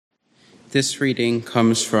This reading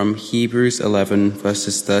comes from Hebrews 11,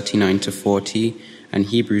 verses 39 to 40, and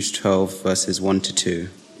Hebrews 12, verses 1 to 2.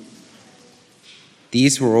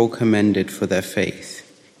 These were all commended for their faith,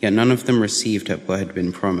 yet none of them received what had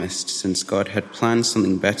been promised, since God had planned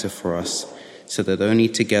something better for us, so that only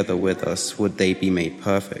together with us would they be made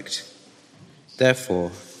perfect.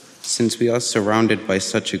 Therefore, since we are surrounded by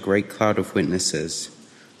such a great cloud of witnesses,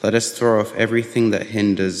 let us throw off everything that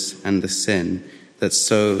hinders and the sin that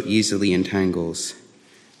so easily entangles.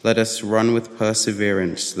 Let us run with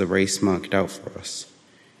perseverance the race marked out for us,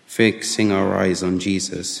 fixing our eyes on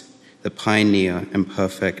Jesus, the pioneer and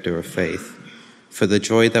perfecter of faith. For the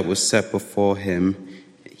joy that was set before him,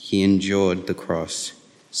 he endured the cross,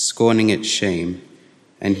 scorning its shame,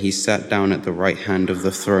 and he sat down at the right hand of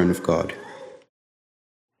the throne of God.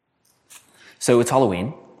 So it's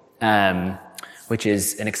Halloween, which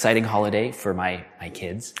is an exciting holiday for my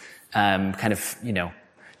kids. Kind of,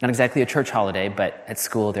 not exactly a church holiday, but at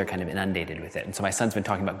school they're kind of inundated with it. And so my son's been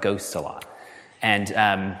talking about ghosts a lot. And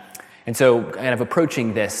so kind of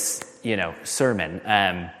approaching this, sermon,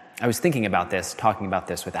 I was thinking about this, talking about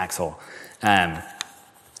this with Axel,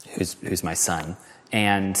 who's my son.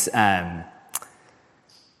 And I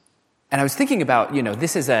was thinking about,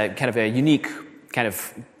 this is a kind of a unique kind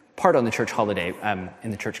of part on the church holiday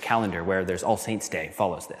in the church calendar where there's All Saints' Day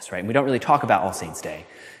follows this, right? And we don't really talk about All Saints' Day.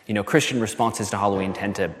 Christian responses to Halloween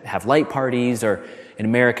tend to have light parties, or in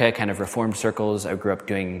America, kind of Reformed circles. I grew up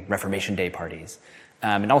doing Reformation Day parties.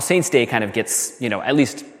 And All Saints' Day kind of gets, at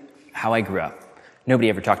least how I grew up, nobody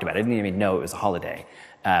ever talked about it. I didn't even know it was a holiday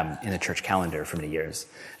in the church calendar for many years.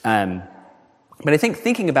 But I think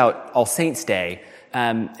thinking about All Saints' Day,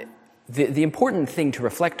 the important thing to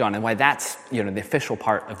reflect on, and why that's, the official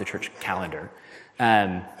part of the church calendar,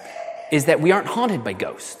 is that we aren't haunted by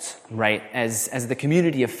ghosts, right? As the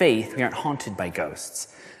community of faith, we aren't haunted by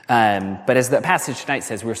ghosts. But as the passage tonight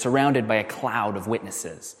says, we're surrounded by a cloud of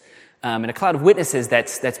witnesses. And a cloud of witnesses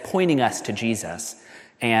that's pointing us to Jesus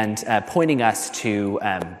and pointing us to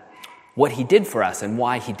what he did for us and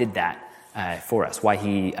why he did that for us, why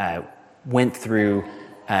he went through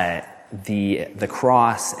the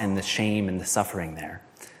cross and the shame and the suffering there,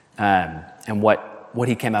 and what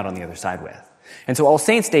he came out on the other side with. And so All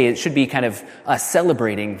Saints' Day, it should be kind of us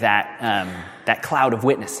celebrating that cloud of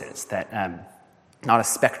witnesses, that not a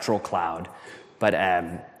spectral cloud, but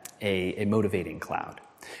a motivating cloud.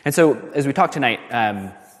 And so as we talk tonight,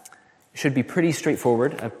 it should be pretty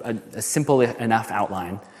straightforward, a simple enough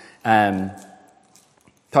outline,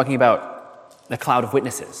 talking about the cloud of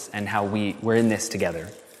witnesses and how we're in this together.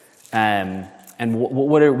 And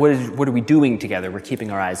what are we doing together? We're keeping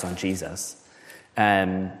our eyes on Jesus.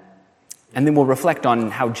 And then we'll reflect on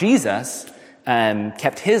how Jesus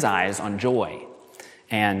kept his eyes on joy,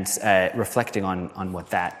 and reflecting on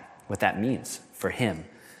what that means for him.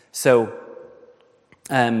 So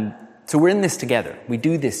we're in this together. We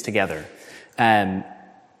do this together. And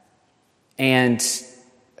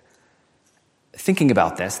thinking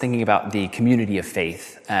about the community of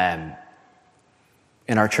faith,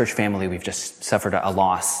 in our church family, we've just suffered a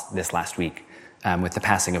loss this last week with the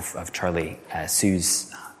passing of Charlie, Sue's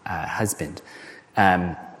husband,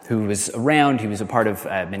 who was around. He was a part of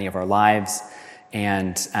many of our lives.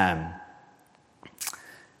 And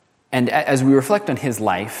as we reflect on his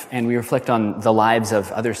life, and we reflect on the lives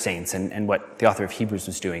of other saints, and what the author of Hebrews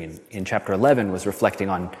was doing in chapter 11 was reflecting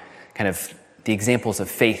on kind of the examples of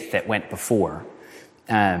faith that went before,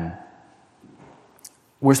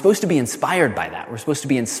 we're supposed to be inspired by that. We're supposed to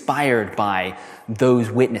be inspired by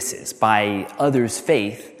those witnesses, by others'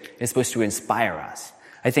 faith is supposed to inspire us.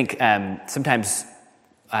 I think sometimes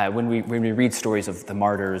when we read stories of the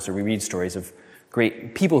martyrs, or we read stories of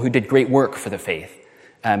great people who did great work for the faith,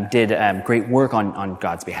 did great work on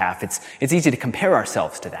God's behalf, it's easy to compare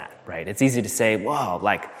ourselves to that, right? It's easy to say, well,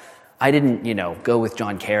 I didn't, go with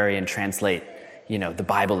John Kerry and translate, the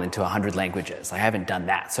Bible into 100 languages. I haven't done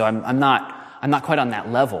that. So I'm not quite on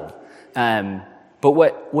that level. But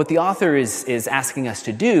what the author is asking us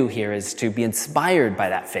to do here is to be inspired by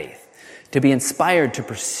that faith, to be inspired to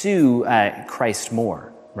pursue Christ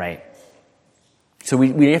more, right? So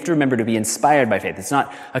we have to remember to be inspired by faith. It's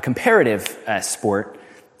not a comparative sport,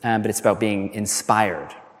 but it's about being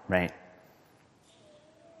inspired, right?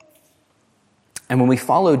 And when we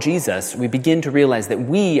follow Jesus, we begin to realize that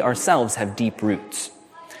we ourselves have deep roots,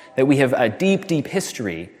 that we have a deep, deep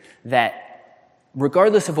history that,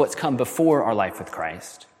 regardless of what's come before our life with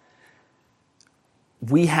Christ,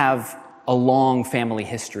 we have a long family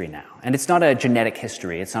history now. And it's not a genetic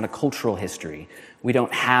history. It's not a cultural history. We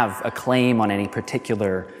don't have a claim on any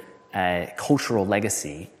particular cultural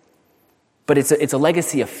legacy. But it's a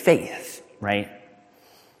legacy of faith, right?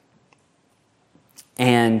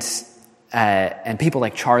 And people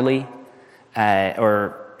like Charlie,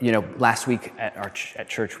 last week at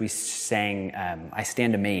church we sang "I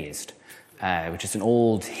Stand Amazed," which is an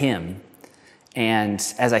old hymn. And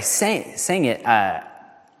as I sang it,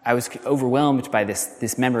 I was overwhelmed by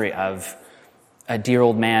this memory of a dear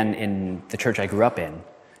old man in the church I grew up in,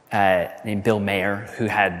 named Bill Mayer, who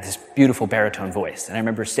had this beautiful baritone voice. And I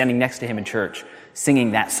remember standing next to him in church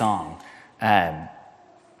singing that song. And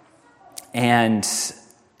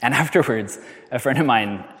afterwards, a friend of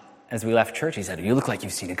mine, as we left church, he said, "You look like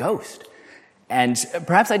you've seen a ghost." And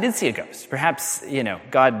perhaps I did see a ghost. Perhaps,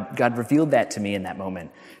 God revealed that to me in that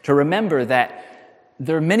moment, to remember that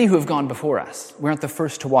there are many who have gone before us. We aren't the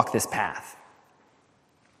first to walk this path.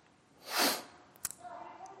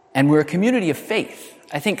 And we're a community of faith.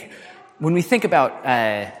 I think when we think about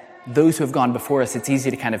those who have gone before us, it's easy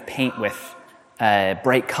to kind of paint with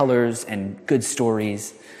bright colors and good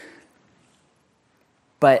stories.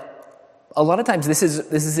 But a lot of times this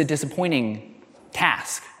is a disappointing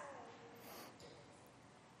task.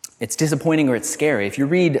 It's disappointing or it's scary. If you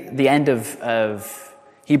read the end of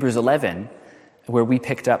Hebrews 11, where we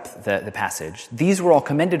picked up the passage, these were all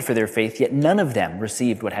commended for their faith, yet none of them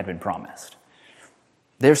received what had been promised.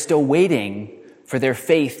 They're still waiting for their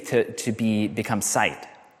faith to become sight.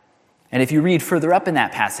 And if you read further up in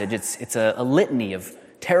that passage, it's a litany of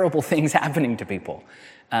terrible things happening to people,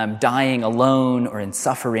 dying alone or in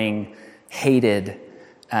suffering, hated,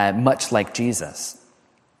 much like Jesus.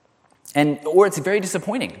 Or it's very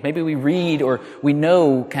disappointing. Maybe we read or we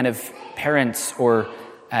know kind of parents or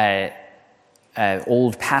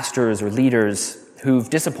old pastors or leaders who've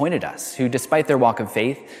disappointed us, who despite their walk of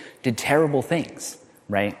faith did terrible things,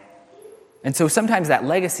 right? And so sometimes that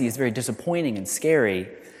legacy is very disappointing and scary.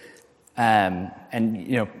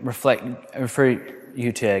 Refer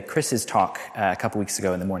you to Chris's talk a couple weeks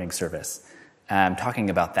ago in the morning service, talking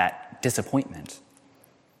about that disappointment.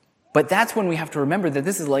 But that's when we have to remember that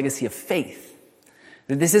this is a legacy of faith.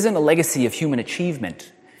 That this isn't a legacy of human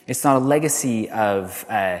achievement. It's not a legacy of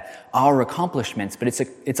our accomplishments, but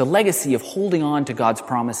it's a legacy of holding on to God's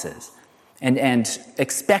promises and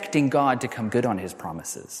expecting God to come good on his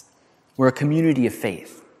promises. We're a community of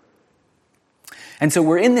faith. And so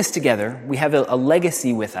we're in this together. We have a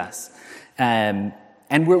legacy with us. And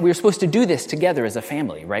we're supposed to do this together as a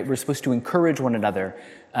family, right? We're supposed to encourage one another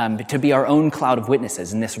to be our own cloud of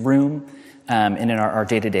witnesses in this room and in our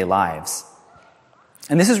day-to-day lives.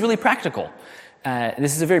 And this is really practical.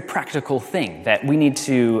 This is a very practical thing that we need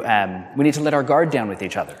to let our guard down with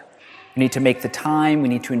each other. We need to make the time. We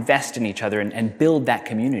need to invest in each other and build that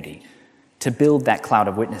community, to build that cloud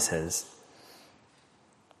of witnesses.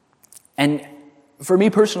 And for me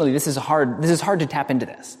personally, this is hard to tap into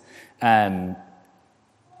this.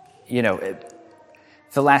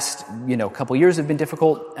 The last, couple years have been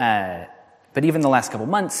difficult, but even the last couple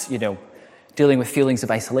months, dealing with feelings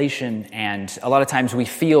of isolation, and a lot of times we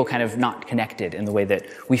feel kind of not connected in the way that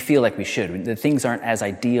we feel like we should. The things aren't as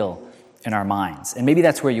ideal in our minds. And maybe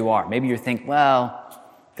that's where you are. Maybe you think, well,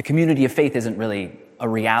 the community of faith isn't really a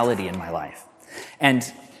reality in my life. And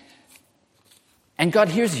God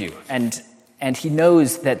hears you, and he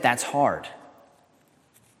knows that that's hard.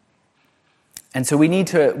 And so we need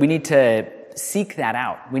to seek that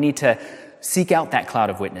out. We need to seek out that cloud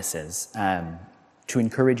of witnesses to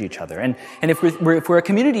encourage each other. And if we're a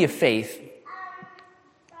community of faith,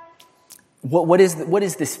 what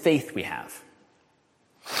is this faith we have?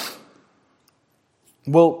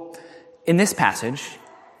 Well, in this passage,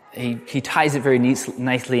 he ties it very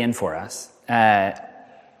nicely in for us,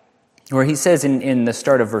 where he says in the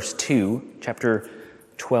start of verse 2, chapter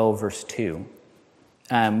 12, verse 2,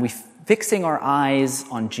 fixing our eyes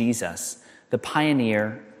on Jesus, the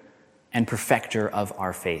pioneer and perfecter of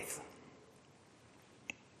our faith.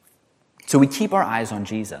 So we keep our eyes on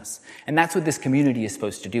Jesus. And that's what this community is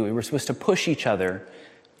supposed to do. We're supposed to push each other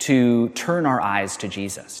to turn our eyes to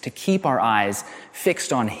Jesus, to keep our eyes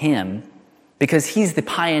fixed on him, because he's the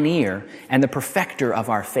pioneer and the perfecter of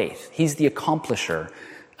our faith. He's the accomplisher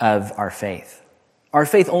of our faith. Our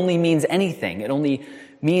faith only means anything. It only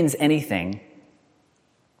means anything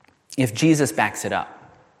if Jesus backs it up.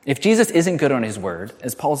 If Jesus isn't good on his word,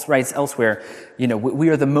 as Paul writes elsewhere, we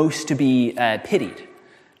are the most to be pitied.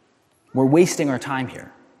 We're wasting our time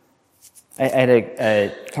here. I had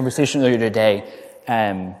a conversation earlier today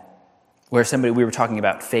where we were talking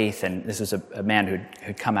about faith, and this was a man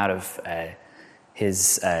who'd come out of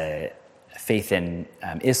his faith in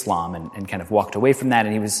Islam and kind of walked away from that,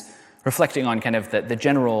 and he was reflecting on kind of the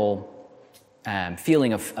general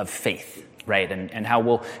feeling of faith, right? And how,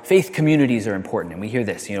 well, faith communities are important. And we hear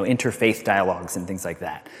this, interfaith dialogues and things like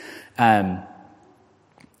that.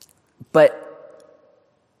 But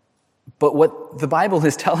what the Bible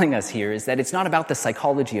is telling us here is that it's not about the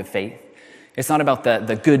psychology of faith. It's not about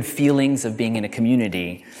the good feelings of being in a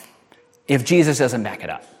community if Jesus doesn't back it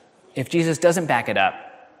up. If Jesus doesn't back it up,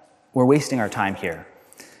 we're wasting our time here.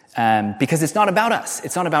 Because it's not about us.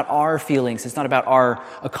 It's not about our feelings. It's not about our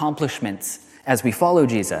accomplishments as we follow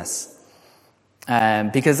Jesus.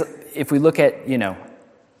 Because if we look at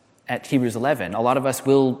Hebrews 11, a lot of us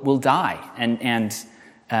will die, and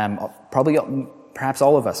perhaps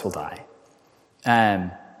all of us will die.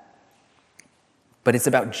 But it's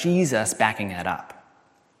about Jesus backing that up.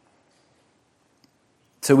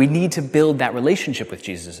 So we need to build that relationship with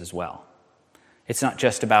Jesus as well. It's not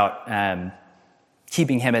just about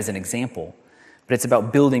keeping him as an example, but it's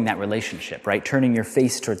about building that relationship, right? Turning your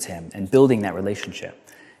face towards him and building that relationship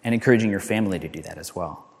and encouraging your family to do that as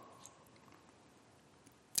well.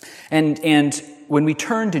 And when we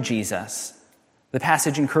turn to Jesus, the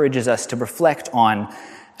passage encourages us to reflect on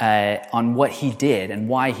what he did and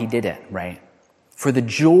why he did it, right? For the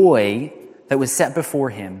joy that was set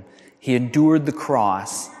before him, he endured the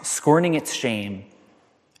cross, scorning its shame,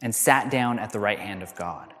 and sat down at the right hand of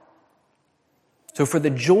God. So for the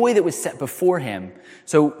joy that was set before him,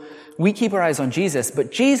 so we keep our eyes on Jesus,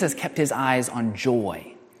 but Jesus kept his eyes on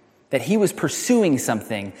joy, that he was pursuing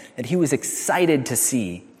something that he was excited to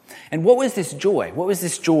see. And what was this joy? What was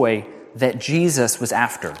this joy that Jesus was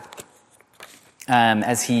after?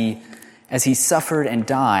 As he suffered and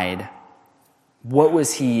died, what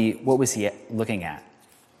was he looking at?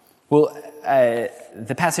 Well,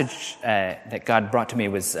 the passage that God brought to me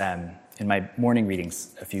was in my morning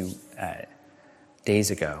readings a few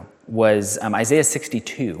days ago was Isaiah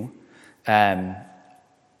 62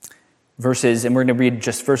 verses, and we're going to read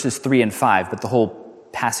just verses 3 and 5, but the whole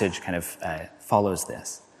passage kind of follows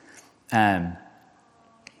this.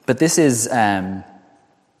 But this is, or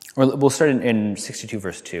we'll start in 62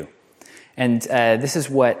 verse 2. And this is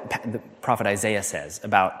what the prophet Isaiah says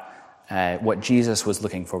about what Jesus was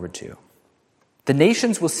looking forward to. The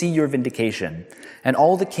nations will see your vindication, and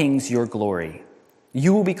all the kings your glory.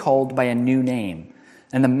 You will be called by a new name,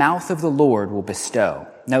 and the mouth of the Lord will bestow.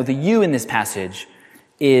 Now, the you in this passage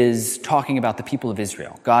is talking about the people of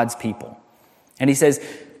Israel, God's people. And he says,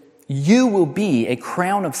 you will be a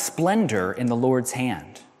crown of splendor in the Lord's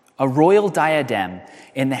hand, a royal diadem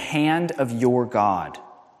in the hand of your God.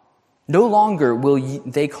 No longer will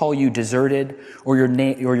they call you deserted or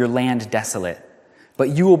your land desolate, but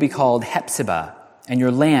you will be called Hephzibah and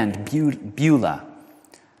your land Beulah.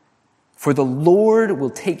 For the Lord will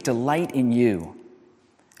take delight in you,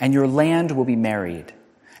 and your land will be married.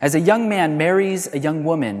 As a young man marries a young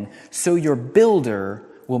woman, so your builder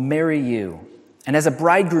will marry you. And as a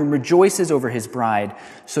bridegroom rejoices over his bride,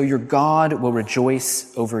 so your God will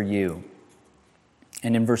rejoice over you.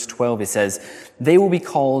 And in verse 12 it says, they will be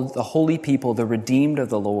called the holy people, the redeemed of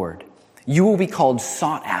the Lord. You will be called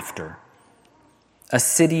sought after, a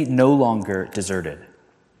city no longer deserted.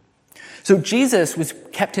 So Jesus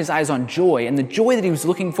kept his eyes on joy, and the joy that he was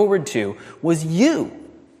looking forward to was you.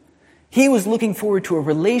 He was looking forward to a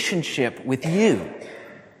relationship with you.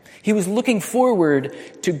 He was looking forward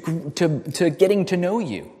to getting to know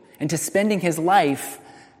you and to spending his life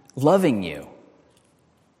loving you.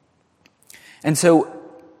 And so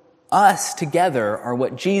us together are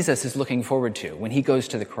what Jesus is looking forward to when he goes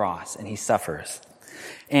to the cross and he suffers.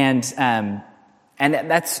 And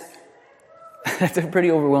that's a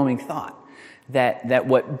pretty overwhelming thought, that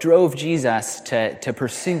what drove Jesus to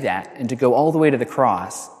pursue that and to go all the way to the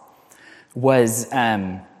cross was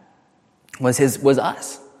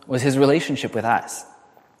his relationship with us.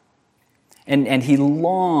 And he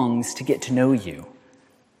longs to get to know you.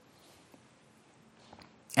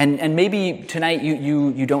 And maybe tonight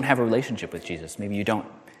you don't have a relationship with Jesus. Maybe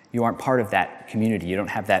you aren't part of that community. You don't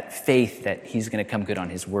have that faith that he's going to come good on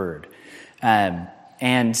his word. And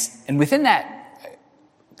within that,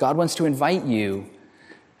 God wants to invite you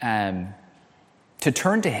to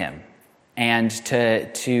turn to him and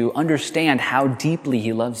to understand how deeply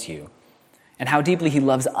he loves you and how deeply he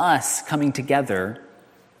loves us coming together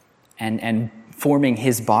and forming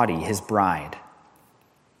his body, his bride.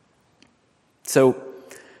 So,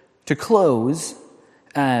 to close,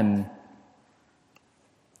 I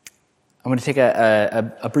want to take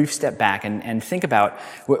a brief step back and think about,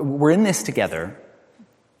 we're in this together,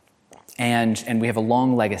 and we have a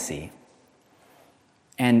long legacy.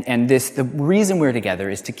 And the reason we're together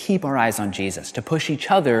is to keep our eyes on Jesus, to push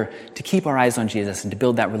each other to keep our eyes on Jesus and to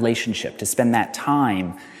build that relationship, to spend that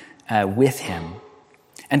time with him.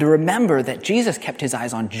 and to remember that Jesus kept his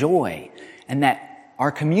eyes on joy, and that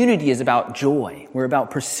our community is about joy. We're about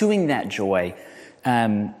pursuing that joy,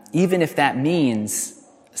 even if that means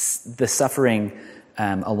the suffering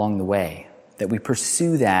along the way, that we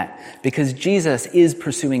pursue that because Jesus is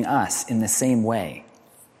pursuing us in the same way.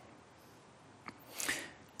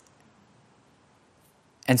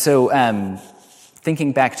 And so,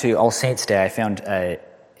 thinking back to All Saints' Day, I found a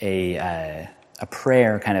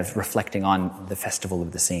prayer kind of reflecting on the Festival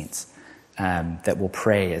of the Saints that we'll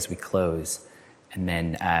pray as we close. And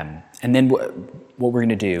then what we're going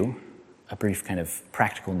to do, a brief kind of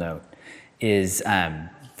practical note, is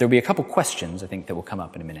there'll be a couple questions, I think, that will come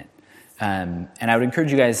up in a minute. And I would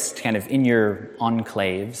encourage you guys to kind of, in your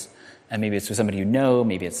enclaves, and maybe it's with somebody you know,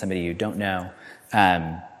 maybe it's somebody you don't know,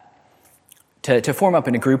 to form up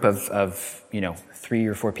in a group of 3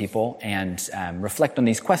 or 4 people and reflect on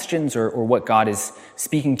these questions or what God is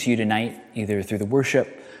speaking to you tonight, either through the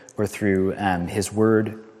worship or through his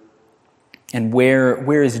word. And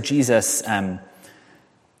where is Jesus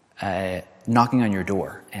knocking on your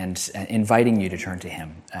door and inviting you to turn to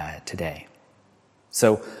him today?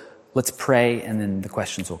 So let's pray, and then the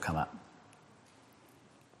questions will come up.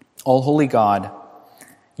 All holy God,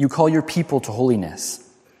 you call your people to holiness.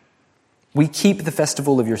 We keep the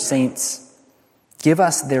festival of your saints. Give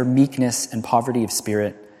us their meekness and poverty of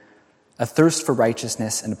spirit, a thirst for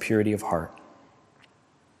righteousness and a purity of heart.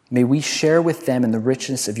 May we share with them in the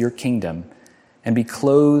richness of your kingdom and be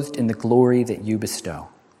clothed in the glory that you bestow.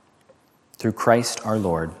 Through Christ our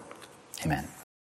Lord. Amen.